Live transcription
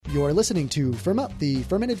You're listening to Ferm Up, the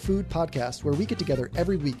fermented food podcast, where we get together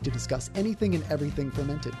every week to discuss anything and everything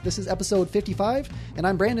fermented. This is episode 55, and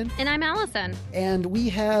I'm Brandon. And I'm Allison. And we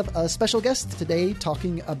have a special guest today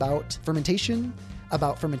talking about fermentation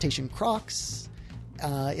crocks.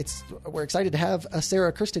 We're excited to have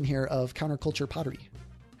Sarah Kirsten here of Counterculture Pottery.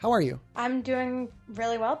 How are you? I'm doing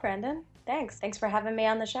really well, Brandon. Thanks for having me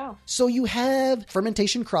on the show. So you have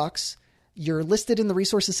fermentation crocks. You're listed in the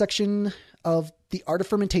resources section of the Art of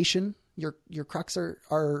Fermentation. Your crocks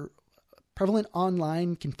are prevalent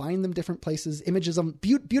online. You can find them different places. Images of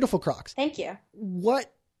beautiful crocks. Thank you.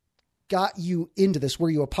 What got you into this? Were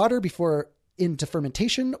you a potter before into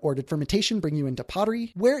fermentation, or did fermentation bring you into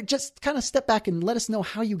pottery? Just kind of step back and let us know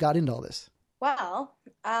how you got into all this. Well,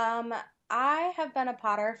 I have been a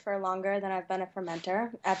potter for longer than I've been a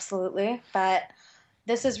fermenter, absolutely. But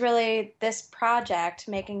this project,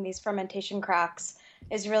 making these fermentation crocks,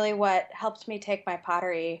 is really what helped me take my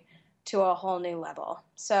pottery to a whole new level.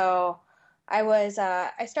 So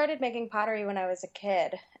I started making pottery when I was a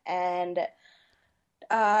kid, and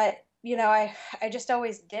I just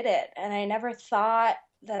always did it, and I never thought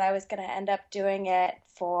that I was going to end up doing it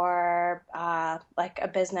for like a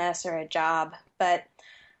business or a job. But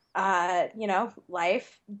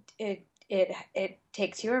life, it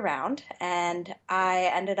takes you around, and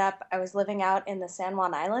I was living out in the San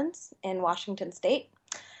Juan Islands in Washington State,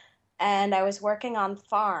 and I was working on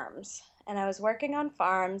farms, and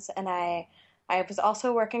I was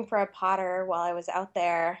also working for a potter while I was out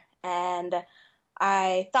there, and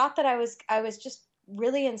I thought that I was just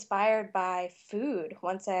really inspired by food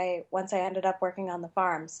once I ended up working on the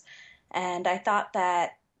farms, and I thought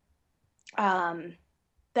that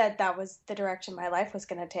that was the direction my life was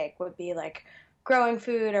going to take, would be like growing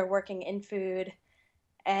food or working in food.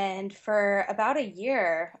 And for about a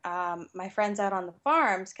year, my friends out on the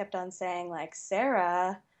farms kept on saying, like,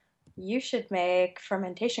 Sarah, you should make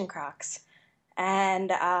fermentation crocks.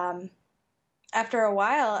 And after a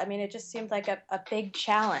while, it just seemed like a big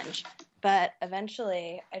challenge. But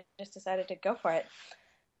eventually, I just decided to go for it.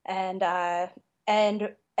 And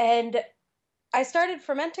I started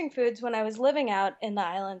fermenting foods when I was living out in the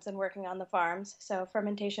islands and working on the farms. So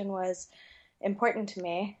fermentation was important to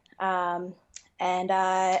me. And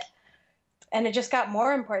it just got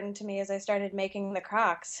more important to me as I started making the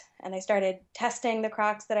crocks. And I started testing the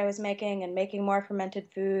crocks that I was making and making more fermented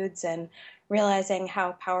foods, and realizing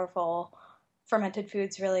how powerful fermented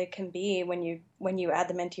foods really can be when you add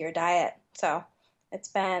them into your diet. So it's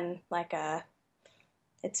been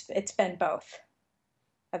it's been both.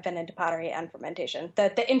 I've been into pottery and fermentation.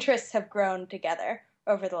 The interests have grown together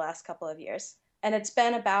over the last couple of years. And it's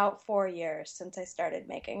been about 4 years since I started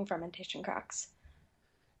making fermentation crocks.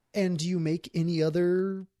 And do you make any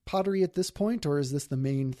other pottery at this point, or is this the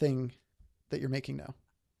main thing that you're making now?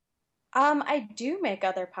 I do make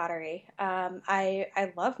other pottery.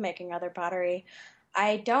 I love making other pottery.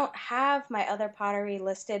 I don't have my other pottery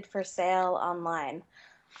listed for sale online.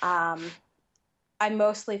 I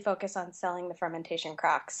mostly focus on selling the fermentation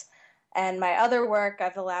crocks. And my other work,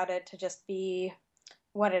 I've allowed it to just be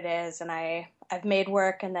what it is. And I've made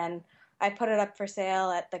work, and then I put it up for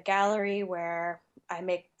sale at the gallery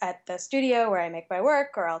at the studio where I make my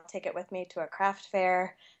work, or I'll take it with me to a craft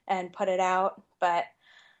fair and put it out. But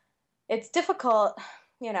it's difficult,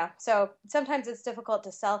 so sometimes it's difficult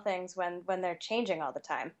to sell things when they're changing all the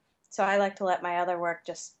time. So I like to let my other work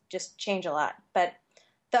just change a lot. But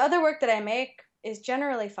the other work that I make is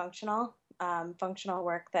generally functional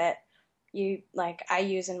work that I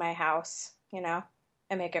use in my house.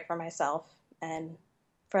 I make it for myself and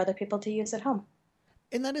for other people to use at home.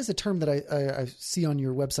 And that is a term that I see on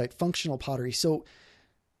your website, functional pottery. So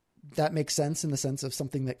that makes sense in the sense of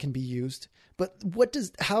something that can be used. But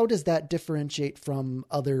how does that differentiate from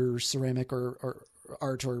other ceramic or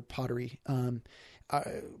art or pottery?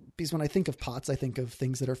 Because when I think of pots, I think of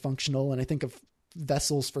things that are functional, and I think of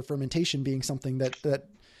vessels for fermentation being something that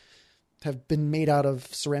have been made out of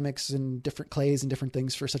ceramics and different clays and different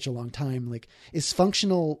things for such a long time. Like, is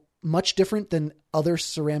functional much different than other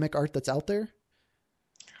ceramic art that's out there?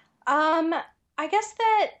 I guess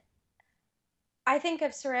that I think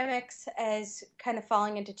of ceramics as kind of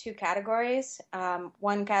falling into two categories.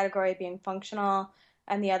 One category being functional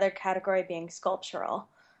and the other category being sculptural.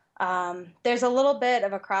 There's a little bit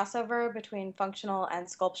of a crossover between functional and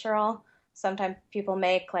sculptural. Sometimes people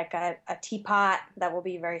make like a teapot that will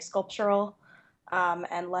be very sculptural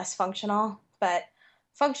and less functional. But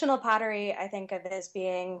functional pottery, I think of as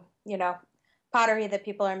being, pottery that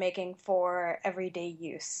people are making for everyday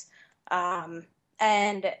use.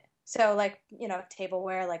 And so like,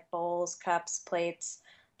 tableware, like bowls, cups, plates,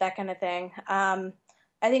 that kind of thing.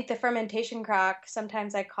 I think the fermentation crock,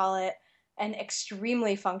 sometimes I call it an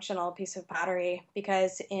extremely functional piece of pottery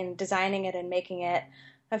because in designing it and making it,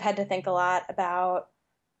 I've had to think a lot about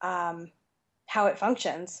um, how it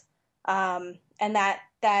functions, and that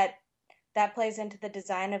plays into the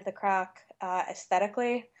design of the crock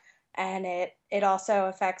aesthetically, and it also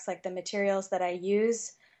affects like the materials that I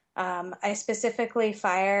use. I specifically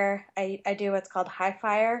fire. I do what's called high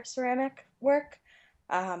fire ceramic work.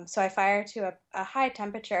 So I fire to a high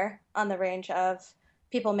temperature on the range of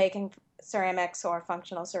people making ceramics or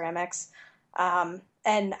functional ceramics.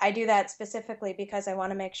 And I do that specifically because I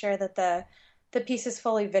want to make sure that the piece is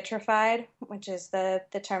fully vitrified, which is the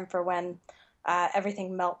term for when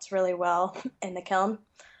everything melts really well in the kiln.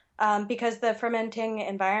 Because the fermenting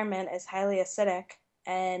environment is highly acidic,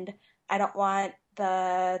 and I don't want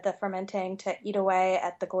the fermenting to eat away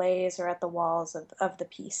at the glaze or at the walls of the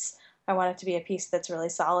piece. I want it to be a piece that's really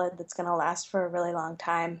solid, that's going to last for a really long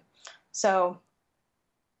time. So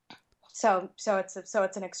it's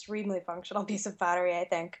an extremely functional piece of pottery, I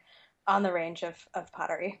think, on the range of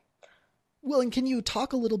pottery. Well, and can you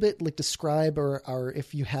talk a little bit, like describe, or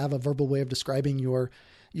if you have a verbal way of describing your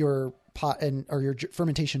pot and or your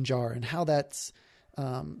fermentation jar and how that's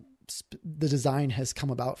the design has come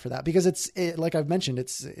about for that? Because like I've mentioned,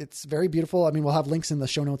 it's very beautiful. I mean, we'll have links in the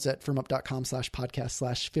show notes at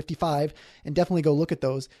firmup.com/podcast/55, and definitely go look at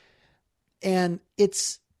those. And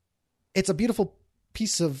it's a beautiful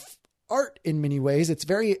piece of art in many ways. It's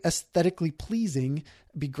very aesthetically pleasing.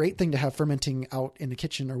 It'd be a great thing to have fermenting out in the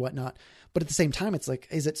kitchen or whatnot. But at the same time, it's like,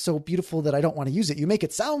 is it so beautiful that I don't want to use it? You make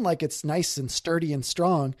it sound like it's nice and sturdy and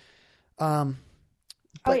strong. But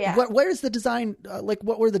yeah. Where's the design?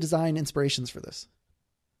 What were the design inspirations for this?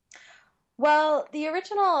 Well, the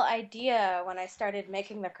original idea when I started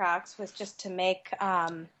making the crocks was just to make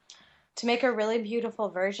a really beautiful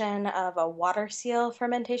version of a water seal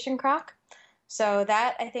fermentation crock. So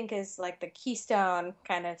that I think is like the keystone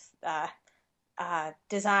kind of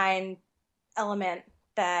design element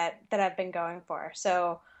that I've been going for.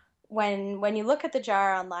 So when you look at the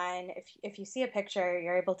jar online, if you see a picture,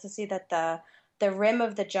 you're able to see that the rim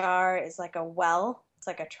of the jar is like a well. It's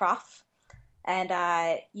like a trough, and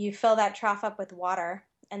you fill that trough up with water,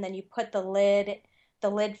 and then you put the lid. The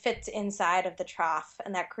lid fits inside of the trough,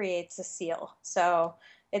 and that creates a seal. So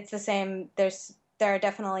it's the same. There are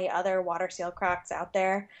definitely other water seal crocks out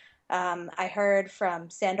there. I heard from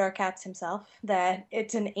Sandor Katz himself that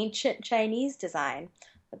it's an ancient Chinese design,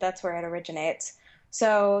 but that's where it originates.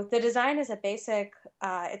 So the design is a basic.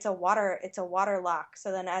 It's a water lock.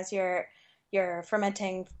 So then, as your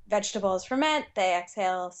fermenting vegetables ferment, they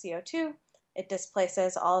exhale CO2. It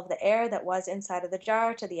displaces all of the air that was inside of the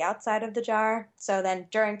jar to the outside of the jar. So then,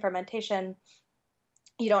 during fermentation,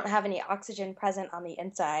 you don't have any oxygen present on the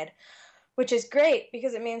inside, which is great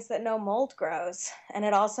because it means that no mold grows. And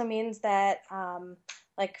it also means that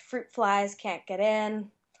like fruit flies can't get in.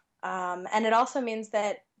 And it also means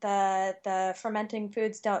that the fermenting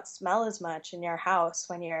foods don't smell as much in your house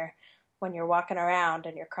when you're walking around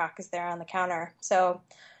and your crock is there on the counter. So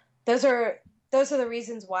those are the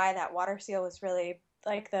reasons why that water seal was really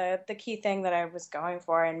like the key thing that I was going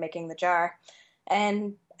for in making the jar.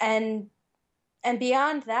 And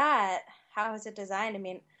beyond that, how is it designed? I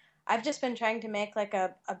mean, I've just been trying to make like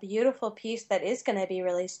a beautiful piece that is going to be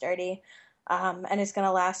really sturdy, and is going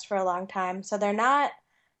to last for a long time. So they're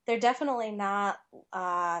definitely not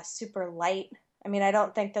super light. I mean, I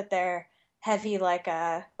don't think that they're heavy like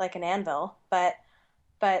an anvil, but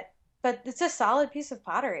it's a solid piece of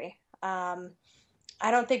pottery. I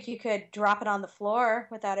don't think you could drop it on the floor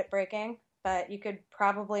without it breaking, but you could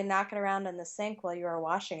probably knock it around in the sink while you were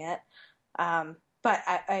washing it. But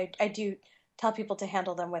I do tell people to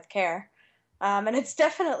handle them with care. And it's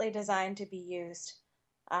definitely designed to be used.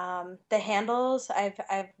 The handles,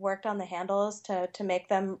 I've worked on the handles to make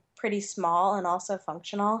them pretty small and also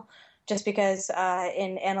functional, just because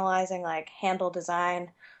in analyzing like handle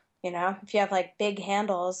design, if you have like big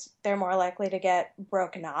handles, they're more likely to get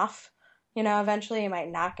broken off. Eventually you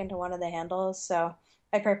might knock into one of the handles. So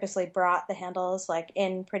I purposely brought the handles like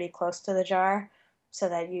in pretty close to the jar so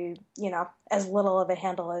that as little of a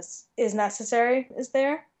handle as is necessary is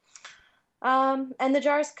there. And the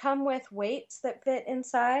jars come with weights that fit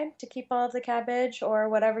inside to keep all of the cabbage or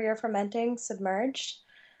whatever you're fermenting submerged.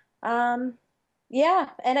 Yeah,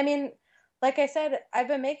 and I mean, like I said, I've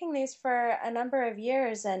been making these for a number of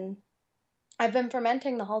years, and I've been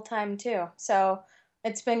fermenting the whole time too. So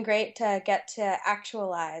it's been great to get to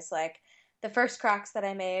actualize. Like the first crocks that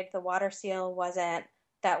I made, the water seal wasn't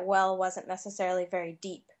necessarily very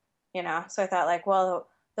deep, So I thought like, well,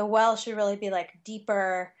 the well should really be like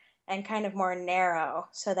deeper and kind of more narrow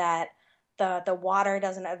so that the water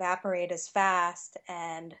doesn't evaporate as fast,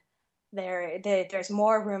 and there's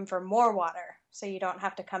more room for more water, so you don't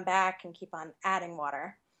have to come back and keep on adding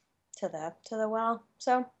water to the well.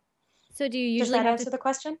 So do you does usually that have answer to? the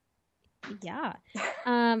question? Yeah.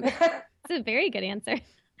 It's a very good answer.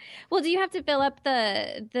 Well, do you have to fill up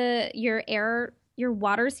your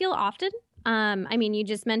water seal often? I mean, you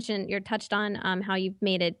just mentioned you touched on how you've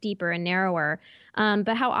made it deeper and narrower.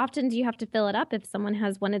 But how often do you have to fill it up if someone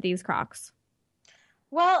has one of these Crocs?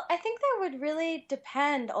 Well, I think that would really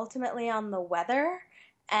depend ultimately on the weather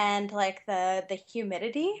and like the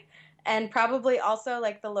humidity, and probably also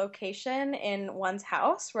like the location in one's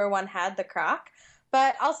house where one had the crock.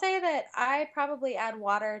 But I'll say that I probably add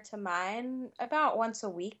water to mine about once a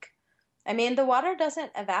week. I mean, the water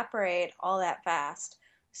doesn't evaporate all that fast.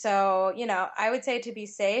 So, I would say to be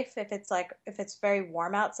safe, if it's very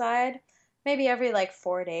warm outside, maybe every like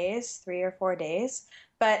 4 days, 3 or 4 days.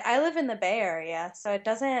 But I live in the Bay Area, so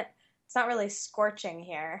it's not really scorching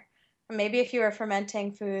here. Maybe if you were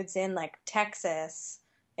fermenting foods in like Texas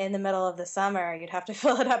in the middle of the summer, you'd have to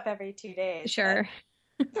fill it up every 2 days. Sure.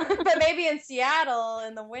 But maybe in Seattle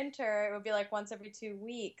in the winter, it would be like once every 2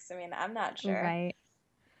 weeks. I mean, I'm not sure. Right.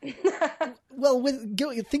 Well,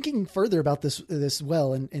 thinking further about this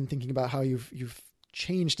well and thinking about how you've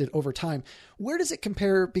changed it over time, where does it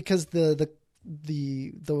compare? Because the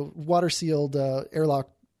water sealed airlock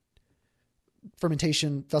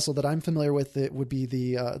fermentation vessel that I'm familiar with, it would be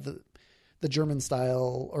the German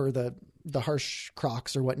style or the harsh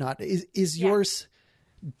Crocs or whatnot. Is yours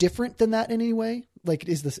different than that in any way? Like,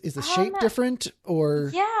 is the shape different,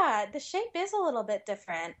 or? Yeah, the shape is a little bit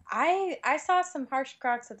different. I saw some harsh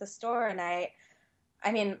Crocs at the store, and I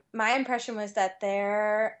mean, my impression was that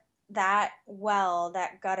that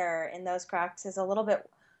gutter in those Crocs is a little bit,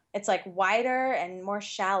 it's like wider and more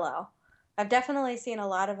shallow. I've definitely seen a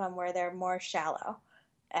lot of them where they're more shallow,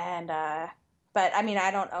 and but I mean,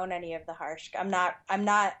 I don't own any of the harsh. I'm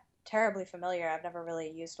not terribly familiar. I've never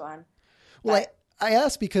really used one. Well, I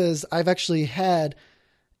asked because I've actually had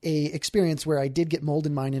a experience where I did get mold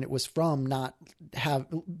in mine, and it was from not have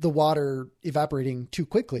the water evaporating too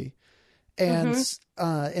quickly. And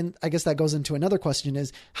and I guess that goes into another question: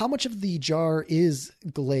 is how much of the jar is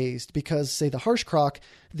glazed? Because say the harsh Croc,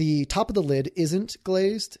 the top of the lid isn't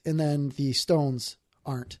glazed, and then the stones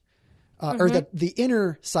aren't, or the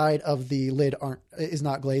inner side of the lid is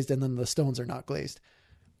not glazed, and then the stones are not glazed.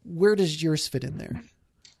 Where does yours fit in there?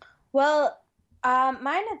 Well,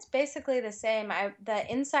 mine, it's basically the same.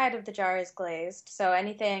 The inside of the jar is glazed, so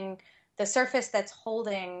the surface that's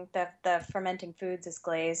holding the fermenting foods is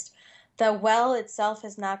glazed. The well itself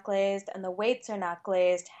is not glazed, and the weights are not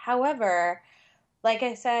glazed. However, like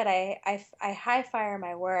I said, I high fire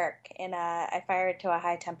my work I fire it to a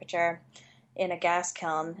high temperature in a gas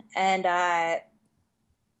kiln, and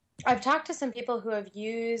I've talked to some people who have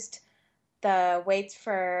used the weights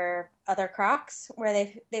for other Crocs, where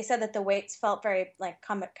they said that the weights felt very like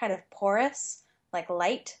kind of porous, like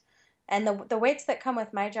light, and the weights that come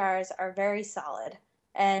with my jars are very solid.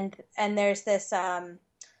 And there's this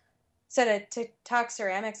so to talk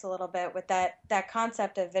ceramics a little bit, with that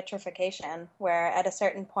concept of vitrification, where at a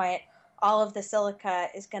certain point all of the silica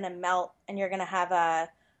is going to melt, and you're going to have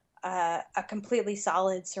a completely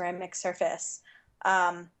solid ceramic surface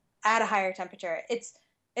at a higher temperature.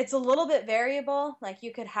 It's a little bit variable. Like,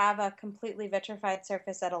 you could have a completely vitrified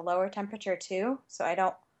surface at a lower temperature too. So I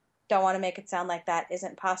don't want to make it sound like that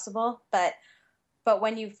isn't possible. But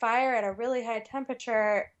when you fire at a really high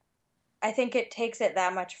temperature, I think it takes it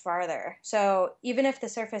that much farther. So even if the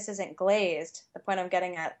surface isn't glazed, the point I'm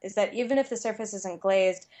getting at is that even if the surface isn't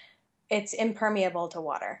glazed, it's impermeable to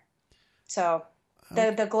water. So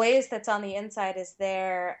the glaze that's on the inside is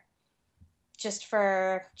there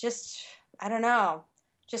I don't know,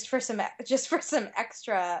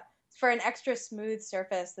 for an extra smooth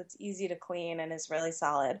surface that's easy to clean and is really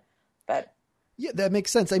solid. But yeah, that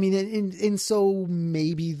makes sense. I mean, so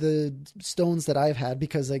maybe the stones that I've had,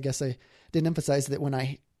 because I guess I didn't emphasize that when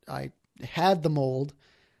I had the mold,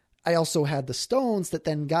 I also had the stones that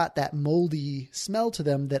then got that moldy smell to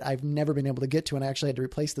them that I've never been able to get to. And I actually had to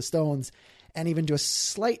replace the stones. And even to a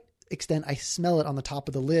slight extent, I smell it on the top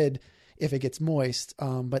of the lid if it gets moist.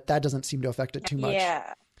 But that doesn't seem to affect it too much.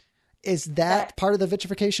 Yeah. Is that part of the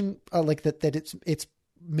vitrification? Like that it's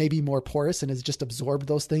maybe more porous and has just absorbed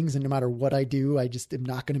those things, and no matter what I do, I just am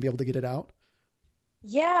not going to be able to get it out?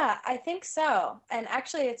 Yeah, I think so. And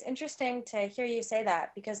actually, it's interesting to hear you say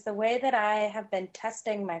that, because the way that I have been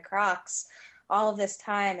testing my Crocs all of this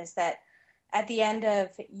time is that at the end of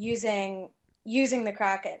using using the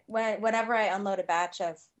crock, whenever I unload a batch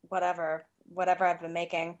of whatever I've been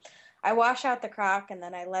making, I wash out the crock and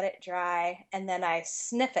then I let it dry and then I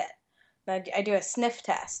sniff it. I do a sniff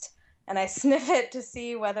test and I sniff it to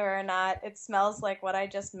see whether or not it smells like what I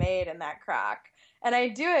just made in that crock. And I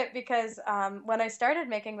do it because when I started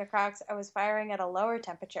making the crocks, I was firing at a lower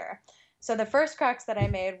temperature. So the first crocks that I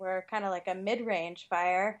made were kind of like a mid-range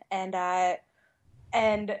fire, and I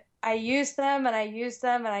used them and I used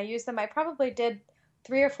them and I used them. I probably did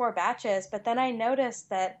 3 or 4 batches, but then I noticed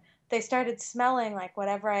that they started smelling like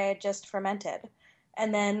whatever I had just fermented.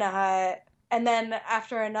 And then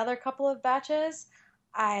after another couple of batches,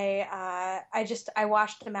 I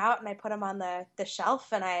washed them out and I put them on the shelf,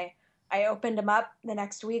 and I opened them up the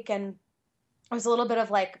next week, and it was a little bit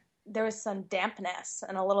of like, there was some dampness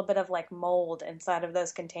and a little bit of like mold inside of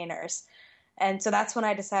those containers. And so that's when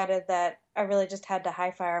I decided that I really just had to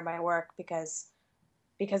high fire my work, because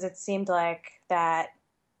it seemed like that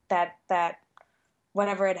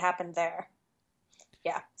whatever had happened there.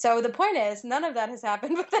 Yeah. So the point is, none of that has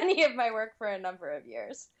happened with any of my work for a number of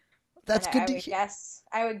years. That's and good to hear.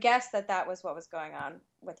 I would guess that was what was going on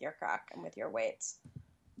with your crock and with your weights.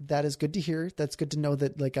 That is good to hear. That's good to know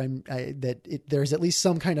that like there's at least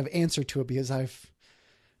some kind of answer to it, because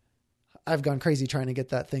I've gone crazy trying to get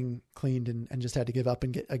that thing cleaned and just had to give up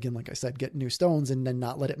and get, again, like I said, get new stones and then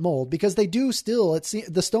not let it mold, because they do still,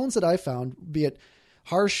 the stones that I found, be it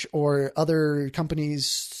Harsh or other companies'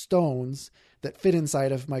 stones that fit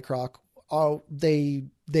inside of my crock,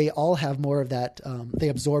 they all have more of that. They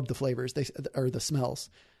absorb the flavors, or the smells.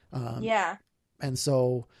 Yeah. And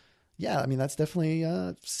so, yeah, I mean, that's definitely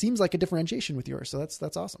seems like a differentiation with yours. So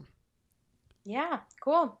that's awesome. Yeah,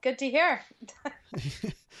 cool. Good to hear.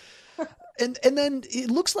 And then it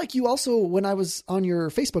looks like you also, when I was on your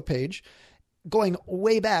Facebook page, going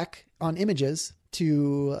way back on images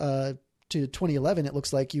to 2011, it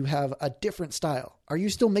looks like you have a different style. Are you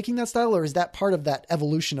still making that style, or is that part of that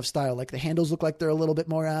evolution of style? Like the handles look like they're a little bit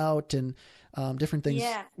more out and different things.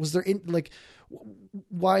 Yeah. Was there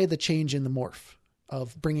why the change in the morph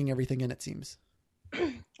of bringing everything in, it seems?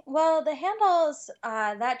 Well, the handles,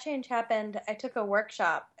 that change happened. I took a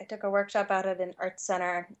workshop out at an art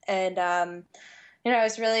center, and I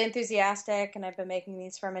was really enthusiastic, and I've been making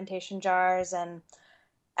these fermentation jars, and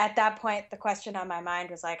at that point, the question on my mind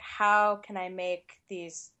was like, how can I make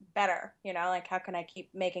these better? Like, how can I keep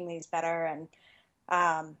making these better?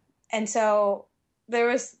 And so there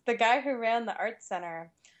was the guy who ran the art center.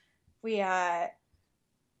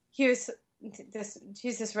 He's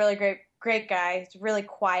this really great guy. He's really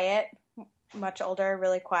quiet, much older,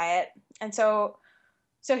 really quiet. And so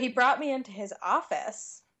he brought me into his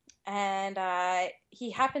office, and he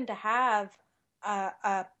happened to have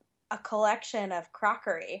a collection of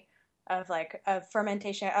crockery, of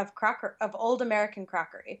fermentation, of old American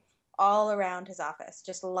crockery, all around his office,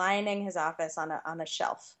 just lining his office on a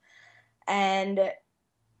shelf. And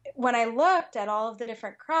when I looked at all of the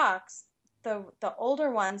different crocks, the older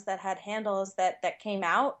ones that had handles that came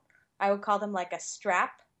out, I would call them like a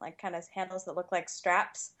strap, like kind of handles that look like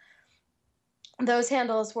straps. Those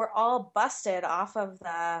handles were all busted off of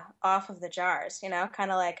the jars, kind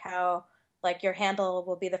of like how like your handle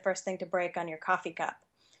will be the first thing to break on your coffee cup.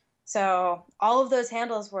 So all of those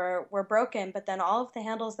handles were broken, but then all of the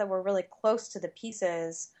handles that were really close to the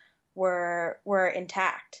pieces were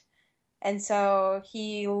intact. And so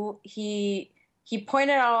he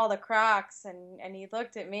pointed out all the crocks, and he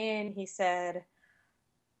looked at me and he said,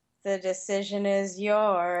 "The decision is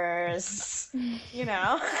yours."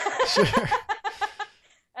 Sure.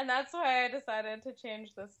 And that's why I decided to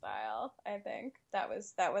change the style. I think that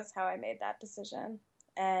was how I made that decision.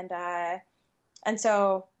 And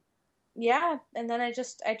so, yeah. And then I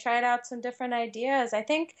tried out some different ideas. I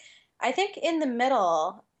think in the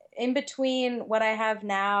middle, in between what I have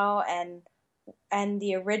now and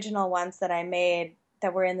the original ones that I made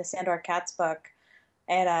that were in the Sandor Katz book,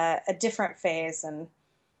 at a different phase. And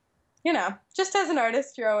just as an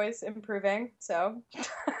artist, you're always improving. So.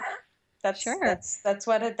 That's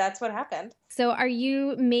what happened. So are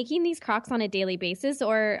you making these crocks on a daily basis,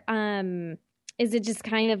 or is it just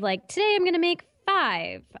kind of like, today I'm going to make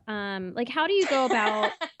 5? Like, how do you go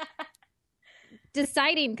about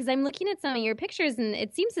deciding? Because I'm looking at some of your pictures, and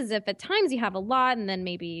it seems as if at times you have a lot, and then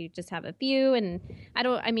maybe you just have a few. And I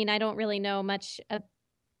don't really know much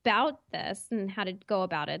about this and how to go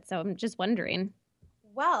about it. So I'm just wondering.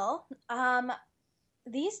 Well,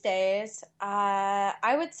 these days,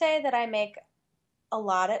 I would say that I make a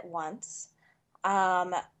lot at once.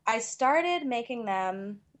 I started making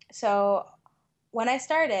them. So when I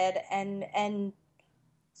started, and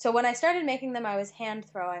So when I started making them, I was hand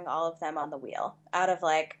throwing all of them on the wheel out of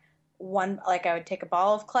like one, like I would take a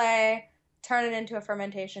ball of clay, turn it into a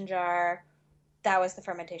fermentation jar. That was the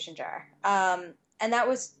fermentation jar. And that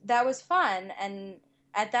was fun. And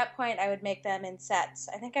at that point, I would make them in sets.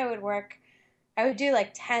 I think I would do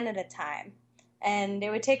like 10 at a time. And it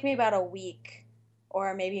would take me about a week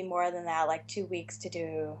or maybe more than that, like 2 weeks to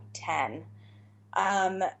do 10.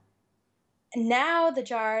 Um, Now the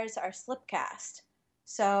jars are slip cast.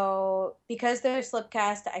 So because they're slip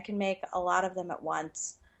cast, I can make a lot of them at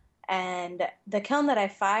once. And the kiln that I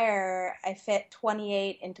fire, I fit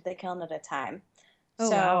 28 into the kiln at a time. Oh,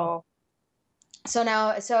 wow. So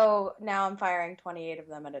now I'm firing 28 of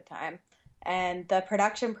them at a time. And the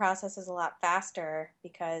production process is a lot faster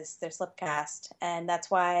because they're slip cast, and that's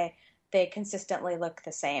why they consistently look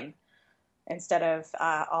the same instead of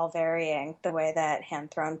all varying the way that hand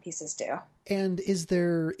thrown pieces do. And is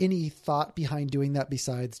there any thought behind doing that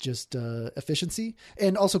besides just efficiency?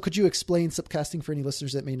 And also, could you explain slipcasting for any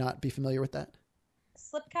listeners that may not be familiar with that?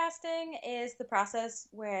 Slip casting is the process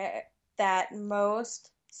where that most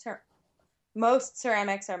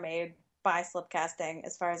ceramics are made by slip casting,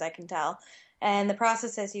 as far as I can tell. And the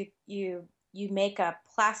process is you make a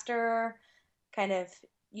plaster, kind of,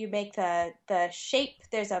 you make the shape.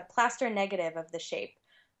 There's a plaster negative of the shape.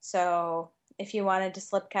 So if you wanted to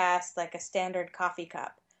slip cast like a standard coffee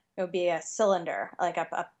cup, it would be a cylinder, like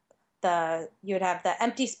you would have the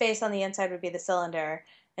empty space on the inside would be the cylinder,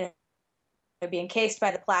 and it would be encased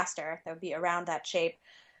by the plaster that would be around that shape.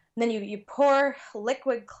 And then you pour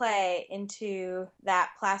liquid clay into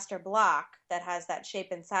that plaster block that has that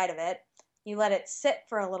shape inside of it. You let it sit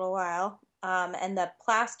for a little while, and the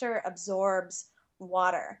plaster absorbs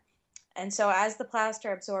water. And so as the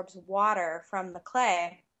plaster absorbs water from the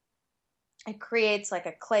clay, it creates like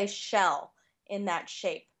a clay shell in that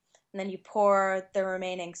shape. And then you pour the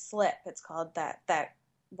remaining slip. It's called that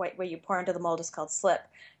what you pour into the mold is called slip.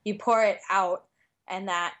 You pour it out, and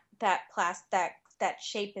that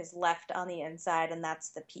shape is left on the inside, and that's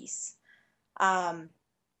the piece.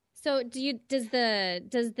 So does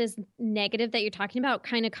this negative that you're talking about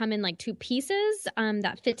kind of come in like two pieces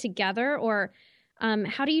that fit together, or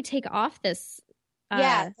how do you take off this?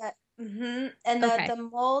 And Okay. the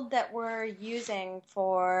mold that we're using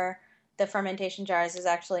for the fermentation jars is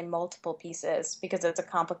actually multiple pieces because it's a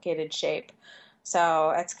complicated shape.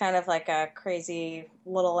 So it's kind of like a crazy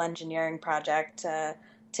little engineering project to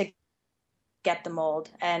get the mold.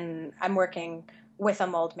 And I'm working with a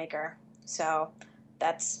mold maker. So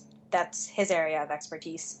that's his area of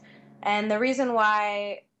expertise. And the reason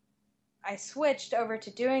why I switched over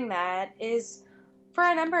to doing that is for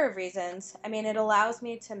a number of reasons. I mean, it allows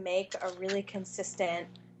me to make a really consistent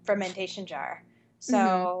fermentation jar.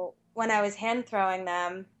 So when I was hand throwing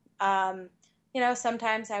them,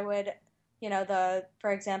 sometimes I would,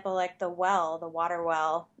 for example, like the water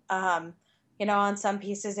well, on some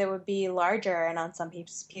pieces it would be larger and on some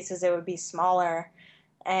pieces it would be smaller.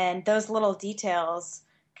 And those little details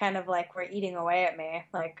kind of like were eating away at me.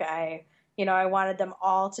 Like I wanted them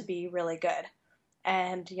all to be really good.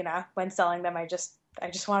 And, when selling them, I just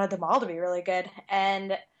wanted them all to be really good.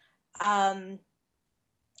 And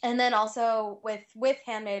then also with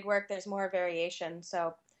handmade work, there's more variation.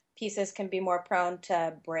 So pieces can be more prone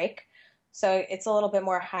to break. So it's a little bit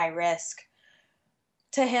more high risk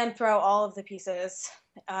to hand throw all of the pieces.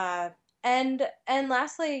 And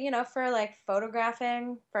lastly, for like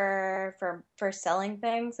photographing, for selling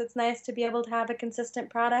things, it's nice to be able to have a consistent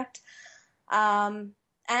product. And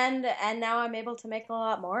now I'm able to make a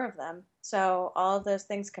lot more of them. So all of those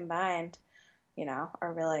things combined,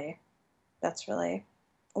 that's really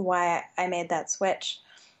why I made that switch.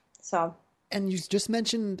 So. And you just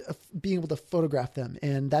mentioned being able to photograph them.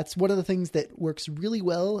 And that's one of the things that works really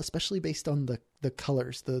well, especially based on the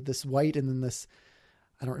colors, this white and then this,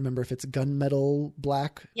 I don't remember if it's gunmetal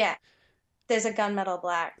black. Yeah. There's a gunmetal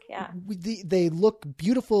black. Yeah. They look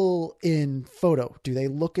beautiful in photo. Do they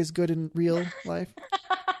look as good in real life?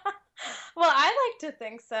 Well, I like to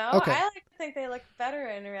think so. Okay. I like to think they look better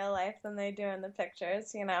in real life than they do in the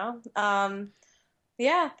pictures,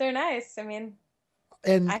 Yeah, they're nice. I mean,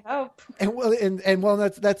 and I hope.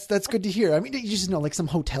 That's good to hear. I mean, you just know, like some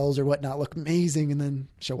hotels or whatnot look amazing and then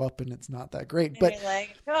show up and it's not that great. But you're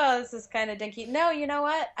like, oh, this is kind of dinky. No, you know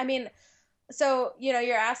what? I mean, so,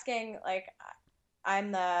 you're asking, like,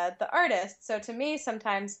 I'm the artist. So to me,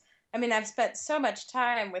 sometimes, I mean, I've spent so much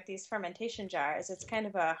time with these fermentation jars. It's kind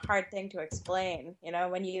of a hard thing to explain.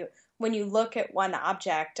 When you look at one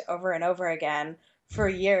object over and over again for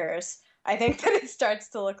years, I think that it starts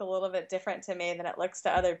to look a little bit different to me than it looks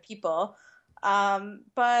to other people.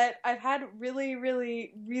 But I've had really,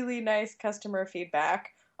 really, really nice customer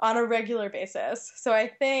feedback on a regular basis. So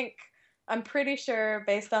I'm pretty sure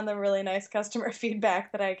based on the really nice customer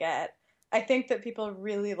feedback that I get, I think that people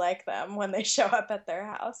really like them when they show up at their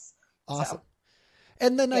house. Awesome. So,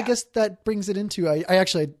 And then I yeah. guess that brings it into, I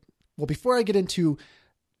actually, well, before I get into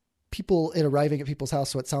people and arriving at people's house,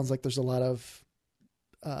 so it sounds like there's a lot of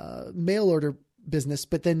mail order business,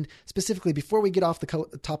 but then specifically before we get off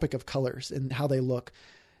the topic of colors and how they look,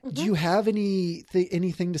 do you have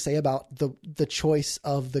anything to say about the choice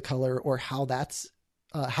of the color or how that's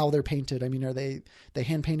how they're painted? I mean, are they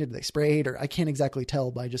hand painted, are they sprayed, or I can't exactly tell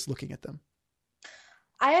by just looking at them.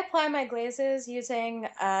 I apply my glazes using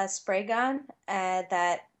a spray gun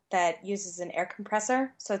that uses an air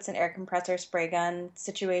compressor. So it's an air compressor spray gun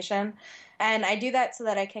situation. And I do that so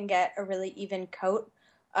that I can get a really even coat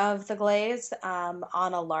of the glaze on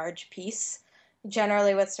a large piece.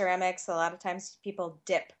 Generally with ceramics, a lot of times people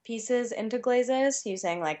dip pieces into glazes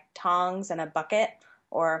using like tongs and a bucket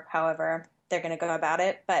or however they're going to go about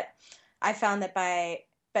it. But I found that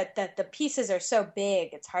the pieces are so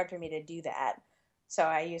big, it's hard for me to do that. So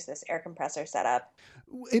I use this air compressor setup.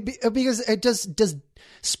 Because it does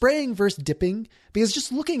spraying versus dipping, because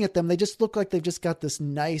just looking at them, they just look like they've just got this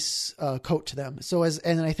nice coat to them. So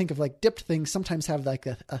and I think of like dipped things sometimes have like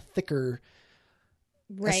a thicker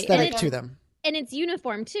aesthetic to them. And it's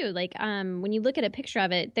uniform too. Like when you look at a picture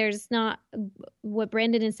of it, there's not what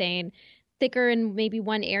Brandon is saying, thicker in maybe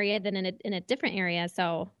one area than in a different area.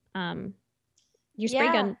 So your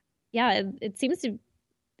spray gun, it seems to.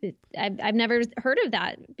 I've never heard of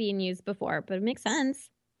that being used before, but it makes sense.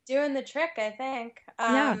 Doing the trick, I think.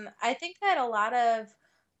 I think that a lot of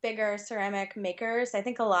bigger ceramic makers, I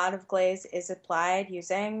think a lot of glaze is applied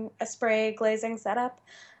using a spray glazing setup.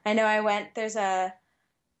 I know there's a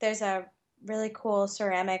really cool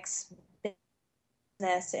ceramics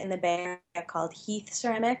business in the Bay Area called Heath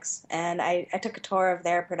Ceramics, and I took a tour of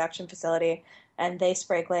their production facility, and they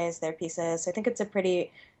spray glaze their pieces. I think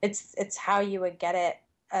it's how you would get it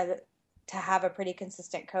to have a pretty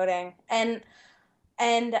consistent coating. And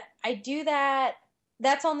I do that.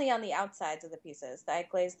 That's only on the outsides of the pieces. I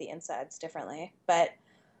glaze the insides differently. But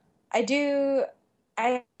I guess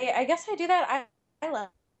I do that. I love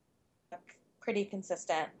pretty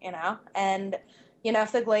consistent, and,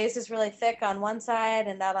 if the glaze is really thick on one side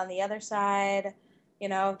and not on the other side,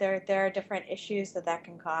 there are different issues that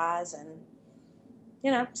can cause.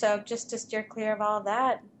 And, so just to steer clear of all of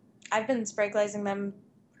that, I've been spray glazing them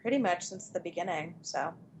pretty much since the beginning.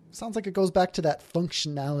 So sounds like it goes back to that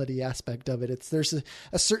functionality aspect of it. There's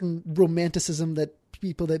a certain romanticism that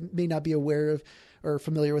people that may not be aware of or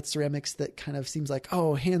familiar with ceramics that kind of seems like,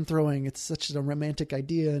 oh, hand throwing, it's such a romantic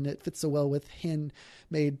idea and it fits so well with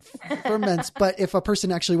handmade ferments. But if a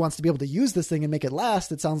person actually wants to be able to use this thing and make it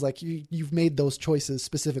last, it sounds like you've made those choices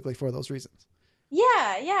specifically for those reasons.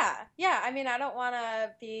 Yeah. I mean, I don't want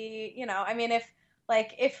to be, I mean,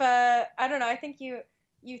 I don't know, I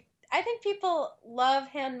think people love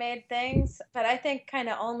handmade things, but I think kind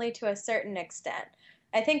of only to a certain extent.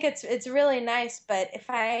 I think it's really nice, but if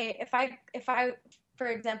I for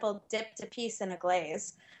example dipped a piece in a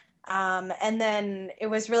glaze, and then it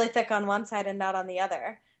was really thick on one side and not on the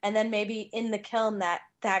other, and then maybe in the kiln that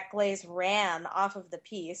glaze ran off of the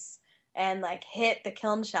piece and like hit the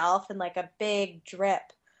kiln shelf in like a big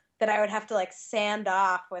drip that I would have to like sand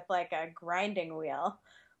off with like a grinding wheel.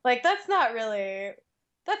 Like that's not really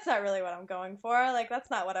what I'm going for. Like,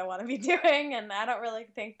 that's not what I want to be doing. And I don't really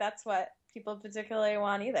think that's what people particularly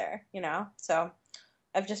want either, So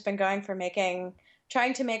I've just been going for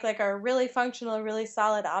trying to make like a really functional, really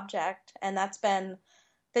solid object. And that's been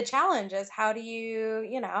the challenge is how do you,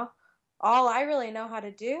 all I really know how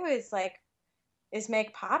to do is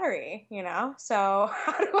make pottery, So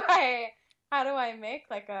how do I make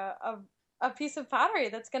like a piece of pottery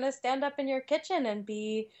that's going to stand up in your kitchen and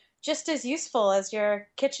be just as useful as your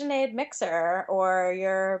KitchenAid mixer or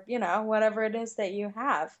your, whatever it is that you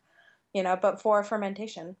have, but for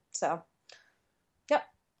fermentation. So, yep.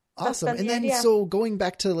 Awesome. And then, so going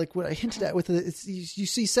back to like what I hinted at with it,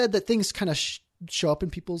 you said that things kind of show up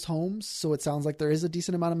in people's homes. So it sounds like there is a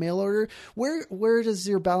decent amount of mail order. Where does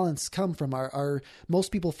your balance come from? Are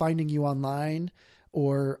most people finding you online,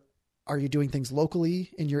 or are you doing things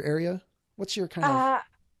locally in your area? What's your kind of...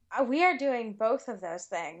 We are doing both of those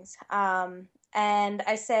things. And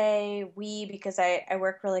I say we because I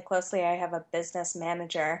work really closely. I have a business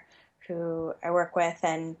manager who I work with,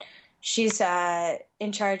 and she's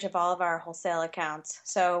in charge of all of our wholesale accounts.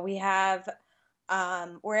 So we have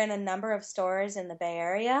We're in a number of stores in the Bay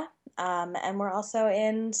Area, and we're also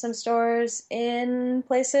in some stores in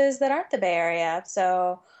places that aren't the Bay Area.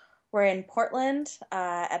 So we're in Portland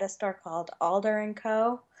at a store called Alder and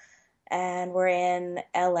Co. And we're in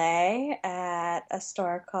LA at a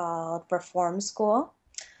store called Reform School.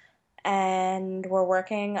 And we're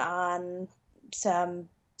working on some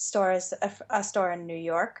stores, a store in New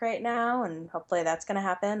York right now, and hopefully that's going to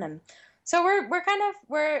happen. And so we're working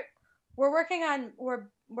on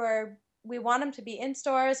we want them to be in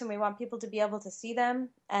stores, and we want people to be able to see them.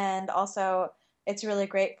 And also, it's really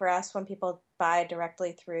great for us when people buy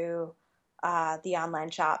directly through the online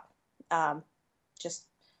shop. Just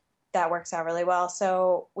that works out really well.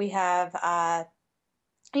 So we have,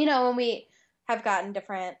 when we have gotten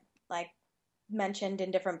different, like mentioned in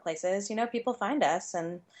different places, people find us,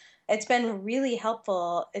 and it's been really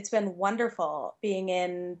helpful. It's been wonderful being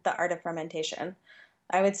in the art of fermentation.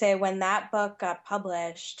 I would say when that book got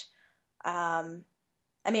published,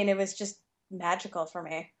 it was just magical for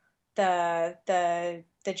me. The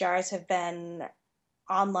jars have been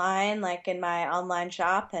online, like in my online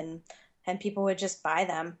shop, and people would just buy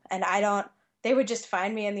them. And they would just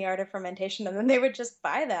find me in the art of fermentation, and then they would just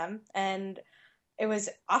buy them. And it was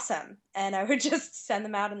awesome. And I would just send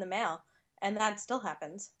them out in the mail, and that still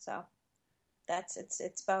happens. So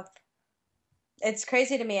it's both. It's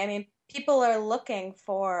crazy to me. People are looking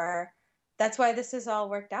for, that's why this has all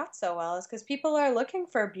worked out so well, is because people are looking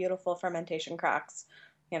for beautiful fermentation crocks.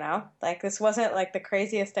 Like this wasn't like the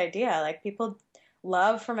craziest idea. Like people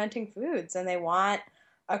love fermenting foods, and they want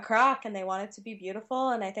a crock, and they want it to be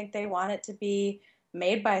beautiful, and I think they want it to be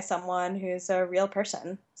made by someone who's a real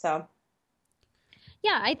person. So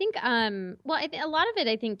yeah, I think a lot of it,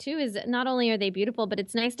 I think too, is not only are they beautiful, but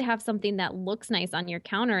it's nice to have something that looks nice on your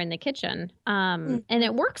counter in the kitchen, and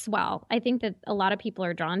it works well. I think that a lot of people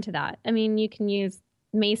are drawn to that. You can use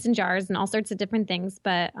mason jars and all sorts of different things,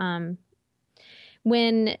 but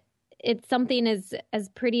when it's something as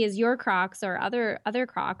pretty as your crocks or other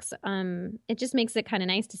crocks, it just makes it kind of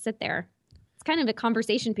nice to sit there. It's kind of a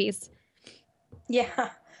conversation piece. Yeah.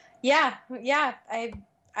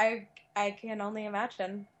 I can only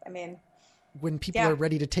imagine. When people are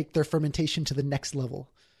ready to take their fermentation to the next level.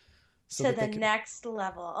 Next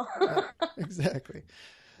level. Exactly.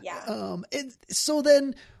 Yeah. And so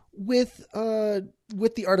then with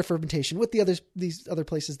the art of fermentation, with these other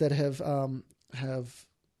places that have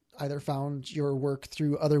either found your work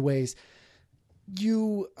through other ways,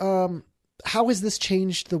 how has this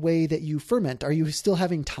changed the way that you ferment? Are you still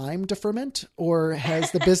having time to ferment, or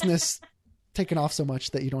has the business taken off so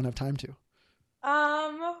much that you don't have time to?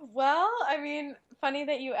 Well, funny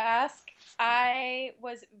that you ask. I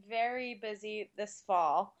was very busy this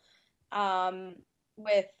fall,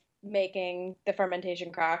 with making the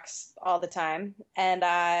fermentation crocks all the time.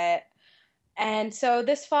 And so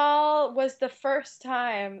this fall was the first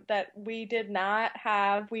time that we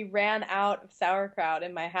ran out of sauerkraut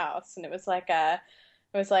in my house. And it was like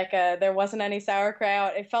there wasn't any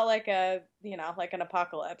sauerkraut. It felt like like an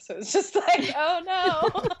apocalypse. It was just like, oh no.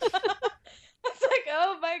 It's like,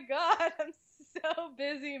 oh my God, I'm so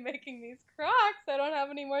busy making these crocks. I don't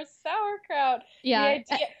have any more sauerkraut. Yeah.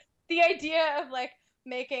 The idea of like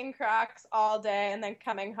making crocks all day and then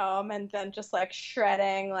coming home and then just like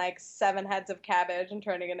shredding like 7 heads of cabbage and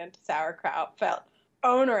turning it into sauerkraut felt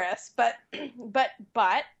onerous. But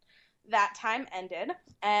that time ended,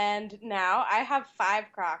 and now I have 5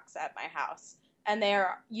 crocks at my house, and they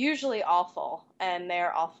are usually all full, and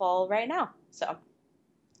they're all full right now. So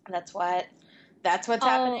that's what's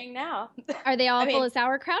happening now. Are they all full of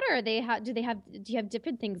sauerkraut, or do you have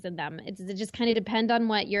different things in them? Does it just kind of depend on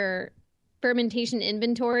what your fermentation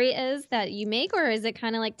inventory is that you make, or is it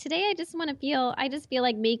kind of like today I just feel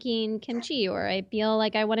like making kimchi, or I feel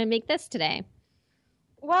like I want to make this today?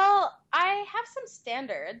 Well, I have some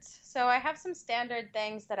standards. So I have some standard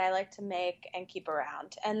things that I like to make and keep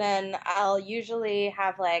around. And then I'll usually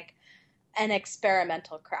have like an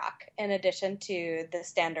experimental crock in addition to the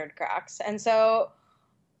standard crocks. And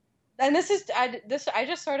I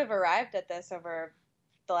just sort of arrived at this over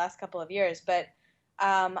the last couple of years, but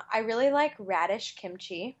I really like radish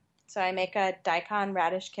kimchi. So I make a daikon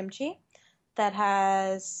radish kimchi that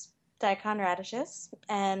has daikon radishes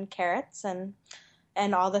and carrots and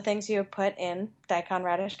all the things you put in daikon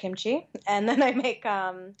radish kimchi. And then I make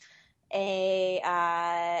a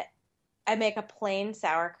plain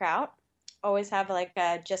sauerkraut. Always have like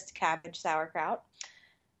just cabbage sauerkraut.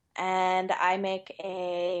 And I make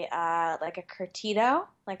a curtido,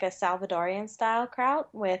 like a Salvadorian style kraut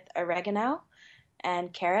with oregano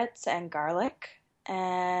and carrots and garlic.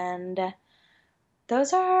 And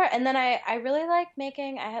those are, and then I really like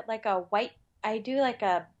making, I had like I do like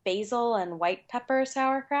a basil and white pepper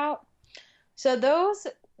sauerkraut. So those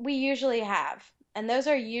we usually have, and those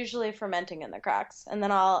are usually fermenting in the crocks.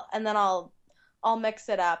 I'll mix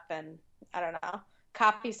it up and I don't know,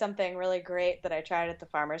 copy something really great that I tried at the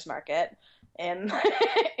farmer's market in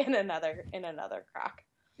in another crock.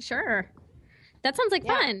 Sure. That sounds like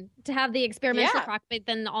fun to have the experimental crock, but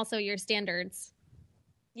then also your standards.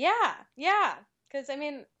 Yeah. Because I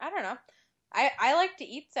mean, I don't know. I like to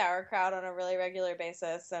eat sauerkraut on a really regular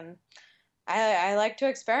basis, and I like to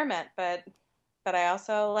experiment, but I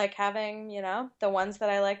also like having, the ones that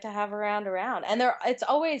I like to have around, and it's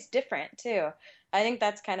always different too. I think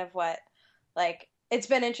that's kind of what, like, it's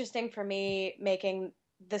been interesting for me making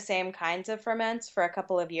the same kinds of ferments for a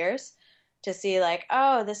couple of years to see like,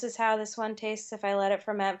 oh, this is how this one tastes if I let it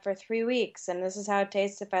ferment for 3 weeks, and this is how it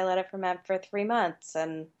tastes if I let it ferment for 3 months,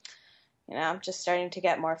 and I'm just starting to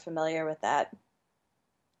get more familiar with that.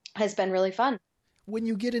 Has been really fun. When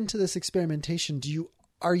you get into this experimentation,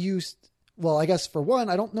 well, I guess for one,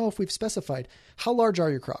 I don't know if we've specified, how large are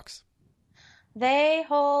your crocks? They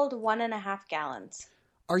hold 1.5 gallons.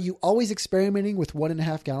 Are you always experimenting with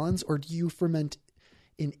 1.5 gallons, or do you ferment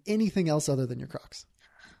in anything else other than your crocks?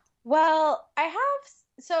 Well,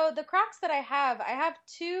 so the crocks that I have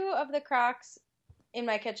 2 of the crocks in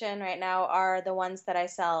my kitchen right now are the ones that I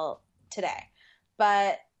sell today.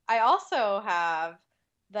 But I also have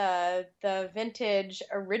the vintage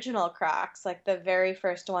original crocks, like the very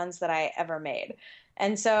first ones that I ever made.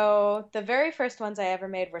 And so the very first ones I ever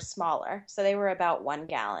made were smaller. So they were about 1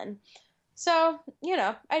 gallon. So,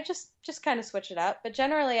 I just kind of switch it up. But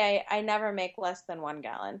generally, I never make less than 1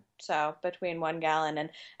 gallon. So between 1 gallon and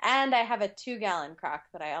I have a 2-gallon crock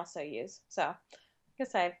that I also use. So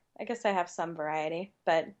I guess I have some variety.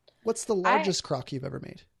 But what's the largest crock you've ever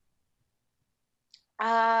made?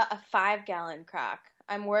 A 5-gallon crock.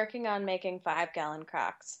 I'm working on making 5-gallon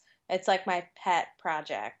crocks. It's like my pet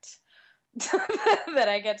project that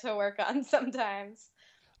I get to work on sometimes.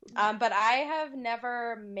 But I have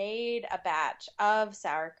never made a batch of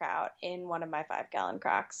sauerkraut in one of my 5-gallon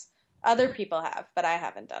crocks. Other people have, but I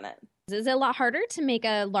haven't done it. Is it a lot harder to make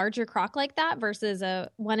a larger crock like that versus a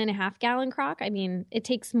 1.5 gallon crock? I mean, it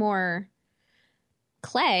takes more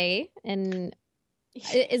clay, and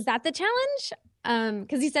is that the challenge?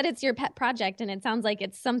 Because you said it's your pet project, and it sounds like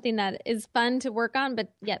it's something that is fun to work on,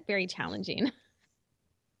 but yet very challenging.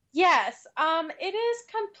 Yes, it is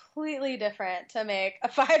completely different to make a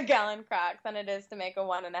 5-gallon crock than it is to make a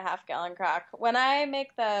 1.5-gallon crock. When I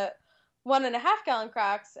make the 1.5-gallon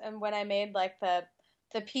crocks, and when I made like the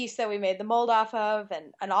piece that we made the mold off of,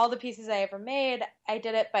 and all the pieces I ever made, I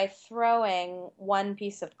did it by throwing 1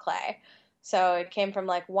 piece of clay. So it came from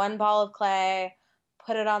like 1 ball of clay,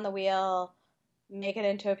 put it on the wheel, make it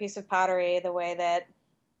into a piece of pottery the way that,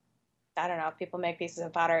 I don't know, people make pieces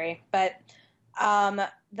of pottery. But the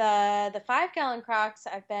 5-gallon crocks,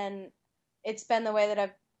 it's been the way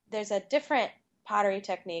that there's a different pottery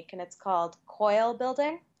technique, and it's called coil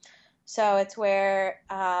building. So it's where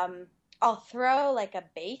I'll throw like a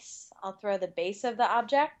base. I'll throw the base of the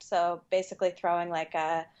object. So basically throwing like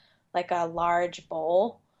a large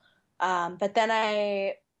bowl. But then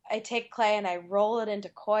I take clay and I roll it into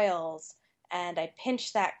coils, and I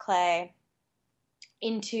pinch that clay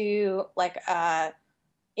into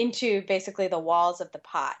into basically the walls of the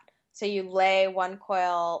pot. So you lay 1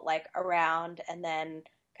 coil like around, and then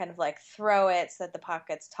kind of like throw it so that the pot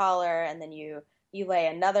gets taller, and then you lay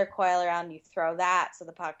another coil around, you throw that so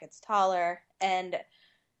the pot gets taller, and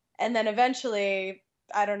then eventually,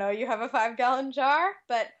 I don't know, you have a 5-gallon jar.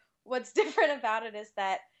 But what's different about it is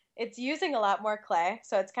that it's using a lot more clay,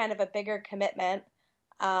 so it's kind of a bigger commitment.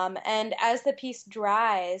 And as the piece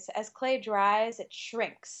dries, as clay dries, it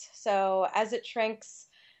shrinks. So as it shrinks,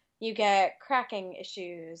 you get cracking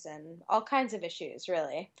issues and all kinds of issues,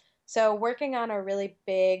 really. So working on a really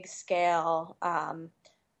big scale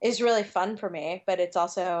is really fun for me, but it's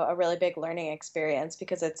also a really big learning experience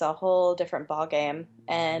because it's a whole different ballgame.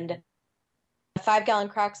 And the 5-gallon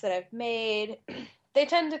crocks that I've made, they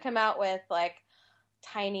tend to come out with like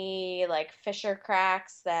tiny like fissure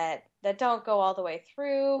cracks that don't go all the way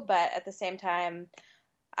through, but at the same time,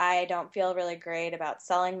 I don't feel really great about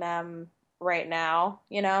selling them right now.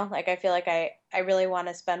 Like I feel like I really want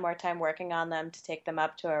to spend more time working on them to take them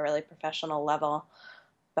up to a really professional level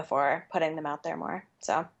before putting them out there more.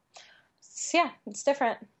 So yeah, it's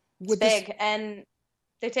different. It's big, and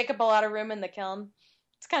they take up a lot of room in the kiln.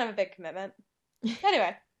 It's kind of a big commitment.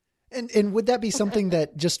 Anyway. And would that be something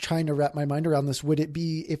that, just trying to wrap my mind around this, would it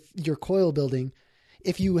be, if you're coil building,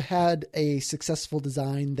 if you had a successful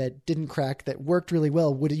design that didn't crack, that worked really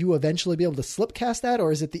well, would you eventually be able to slip cast that?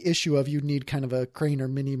 Or is it the issue of you need kind of a crane or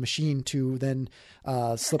mini machine to then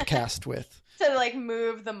slip cast with? To like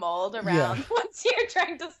move the mold around once you're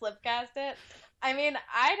trying to slip cast it. I mean,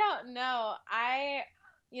 I don't know.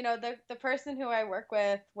 The person who I work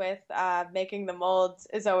with making the molds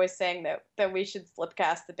is always saying that we should slip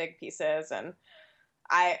cast the big pieces, and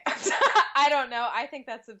I I don't know. I think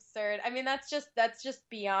that's absurd. I mean, that's just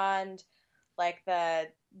beyond like the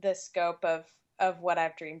scope of what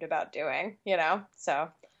I've dreamed about doing, you know? So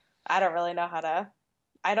I don't really know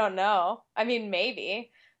I don't know. I mean,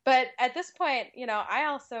 maybe. But at this point,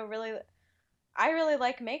 I really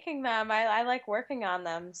like making them. I like working on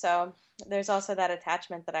them. So there's also that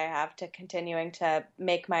attachment that I have to continuing to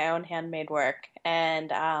make my own handmade work.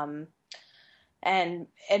 And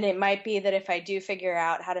it might be that if I do figure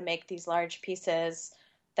out how to make these large pieces,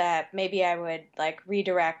 that maybe I would like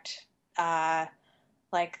redirect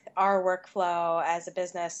like our workflow as a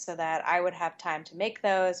business so that I would have time to make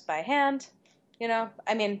those by hand.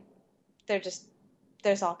 I mean, there's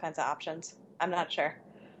all kinds of options. I'm not sure.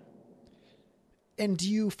 And do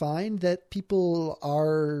you find that people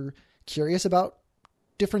are curious about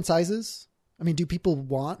different sizes? I mean, do people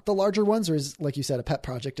want the larger ones, or is, like you said, a pet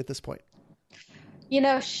project at this point?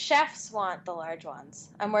 Chefs want the large ones.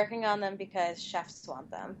 I'm working on them because chefs want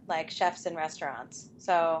them, like chefs in restaurants.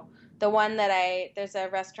 So the one there's a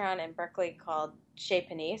restaurant in Berkeley called Chez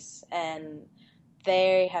Panisse, and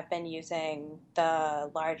they have been using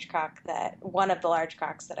one of the large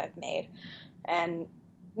crocks that I've made. And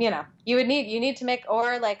you need to make,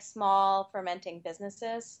 or like small fermenting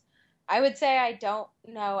businesses. I would say I don't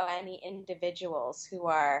know any individuals who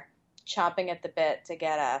are chomping at the bit to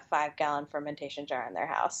get a 5-gallon fermentation jar in their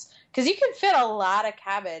house, because you can fit a lot of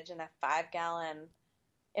cabbage in a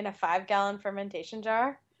 5-gallon fermentation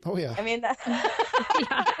jar. Oh yeah. I mean,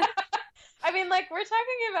 Yeah. I mean, like, we're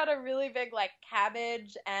talking about a really big like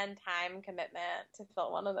cabbage and time commitment to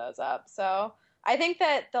fill one of those up. So I think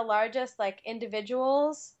that the largest like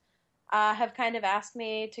individuals have kind of asked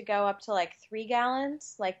me to go up to like 3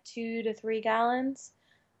 gallons, like 2 to 3 gallons.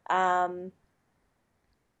 And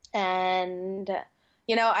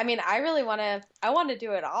I mean, I want to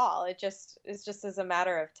do it all. It's just as a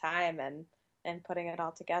matter of time and putting it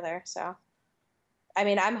all together. So, I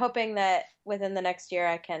mean, I'm hoping that within the next year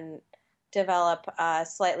I can develop a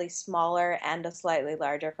slightly smaller and a slightly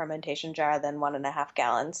larger fermentation jar than 1.5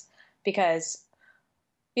 gallons, because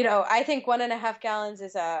I think 1.5 gallons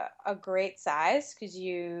is a great size, because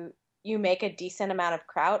you make a decent amount of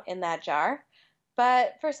kraut in that jar.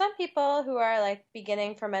 But for some people who are like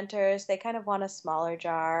beginning fermenters, they kind of want a smaller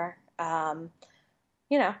jar, and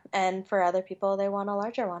for other people, they want a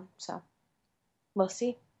larger one. So we'll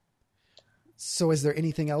see. So is there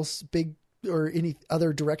anything else big, or any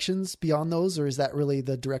other directions beyond those? Or is that really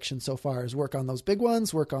the direction so far, is work on those big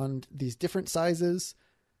ones, work on these different sizes?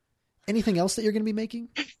 Anything else that you're going to be making?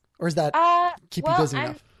 Or is that keep you busy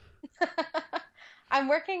enough? I'm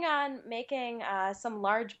working on making some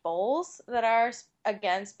large bowls that are,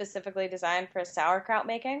 again, specifically designed for sauerkraut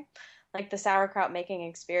making. Like the sauerkraut making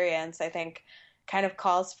experience, I think, kind of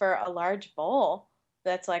calls for a large bowl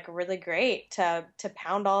that's like really great to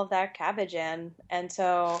pound all of that cabbage in. And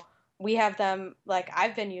so we have them, like,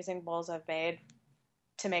 I've been using bowls I've made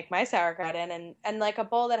to make my sauerkraut in, and like a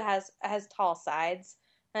bowl that has tall sides.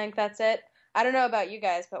 I think that's it. I don't know about you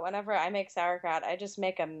guys, but whenever I make sauerkraut, I just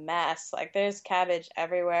make a mess. Like, there's cabbage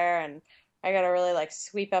everywhere, and I gotta really like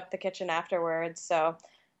sweep up the kitchen afterwards. So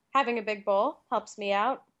having a big bowl helps me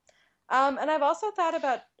out. And I've also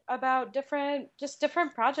thought about different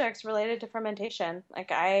projects related to fermentation.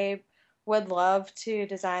 Like, I would love to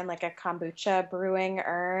design like a kombucha brewing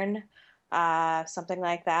urn, something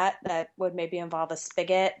like that would maybe involve a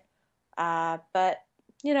spigot. But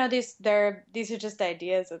these are just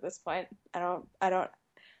ideas at this point.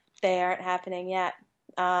 They aren't happening yet.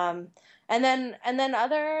 And then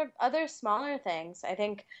other smaller things. I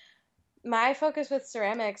think my focus with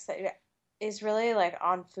ceramics is really like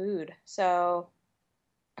on food. So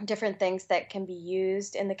different things that can be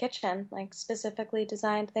used in the kitchen, like specifically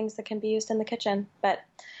designed things that can be used in the kitchen. But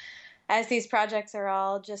as these projects are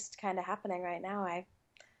all just kind of happening right now,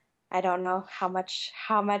 I don't know how much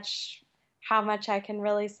I can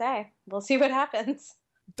really say. We'll see what happens.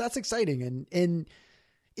 That's exciting. And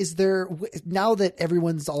is there, now that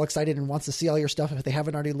everyone's all excited and wants to see all your stuff, if they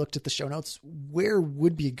haven't already looked at the show notes, where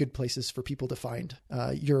would be good places for people to find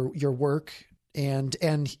your work and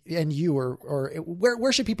you, or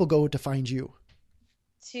where should people go to find you?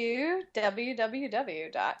 To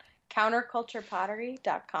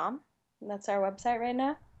www.counterculturepottery.com. That's our website right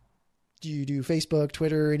now. Do you do Facebook,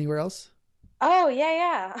 Twitter, anywhere else? Oh,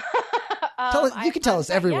 yeah. You can tell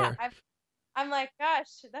us everywhere. Yeah, I'm like, gosh,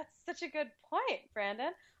 that's such a good point,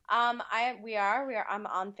 Brandon. I'm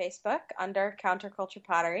on Facebook under Counterculture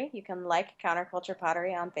Pottery. You can like Counterculture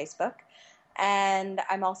Pottery on Facebook. And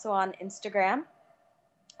I'm also on Instagram.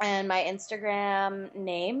 And my Instagram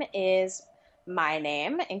name is my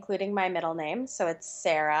name, including my middle name. So it's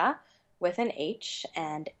Sarah with an H,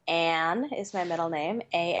 and Anne is my middle name,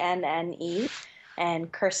 Anne.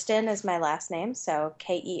 And Kirsten is my last name, so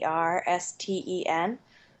Kersten.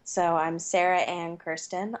 So I'm Sarah Ann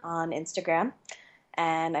Kirsten on Instagram.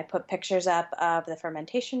 And I put pictures up of the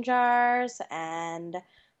fermentation jars and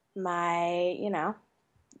my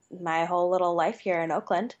whole little life here in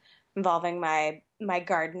Oakland, involving my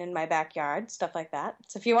garden in my backyard, stuff like that.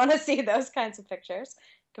 So if you want to see those kinds of pictures,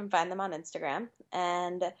 you can find them on Instagram.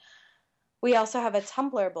 And we also have a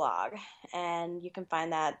Tumblr blog, and you can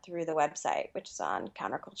find that through the website, which is on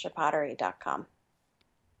counterculturepottery.com.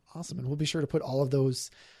 Awesome. And we'll be sure to put all of those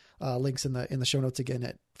links in the show notes again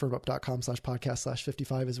at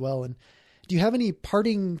firmup.com/podcast/55 as well. And do you have any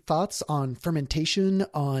parting thoughts on fermentation,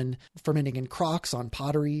 on fermenting in crocks, on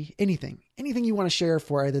pottery, anything you want to share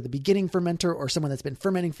for either the beginning fermenter or someone that's been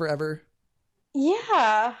fermenting forever?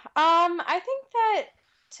 Yeah. I think that,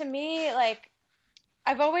 to me, like,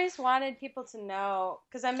 I've always wanted people to know,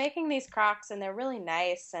 because I'm making these crocks and they're really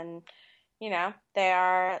nice, and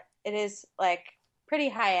it is like pretty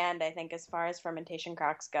high end, I think, as far as fermentation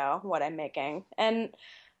crocks go, what I'm making. And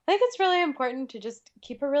I think it's really important to just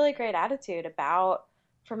keep a really great attitude about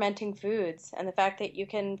fermenting foods and the fact that you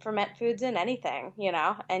can ferment foods in anything,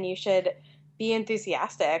 and you should be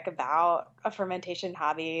enthusiastic about a fermentation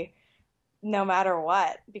hobby no matter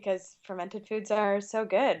what, because fermented foods are so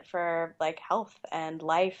good for like health and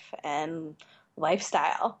life and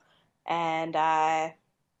lifestyle. And,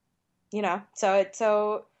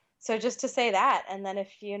 so just to say that. And then if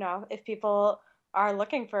people are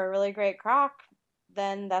looking for a really great crock,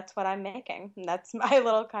 then that's what I'm making. And that's my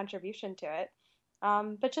little contribution to it.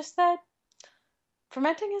 But just that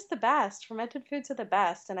fermenting is the best. Fermented foods are the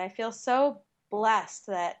best. And I feel so blessed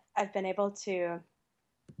that I've been able to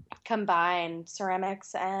combine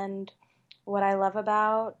ceramics and what I love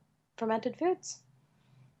about fermented foods.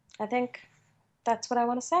 I think that's what I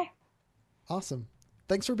want to say. Awesome.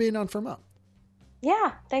 Thanks for being on Firm Up.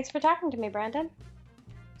 Yeah, thanks for talking to me, Brandon.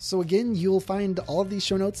 So again, you'll find all of these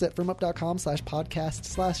show notes at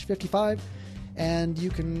firmup.com/podcast/55. And you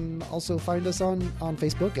can also find us on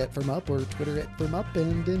Facebook at Firm Up or Twitter at Firm Up.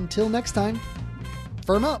 And until next time,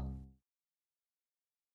 Firm Up.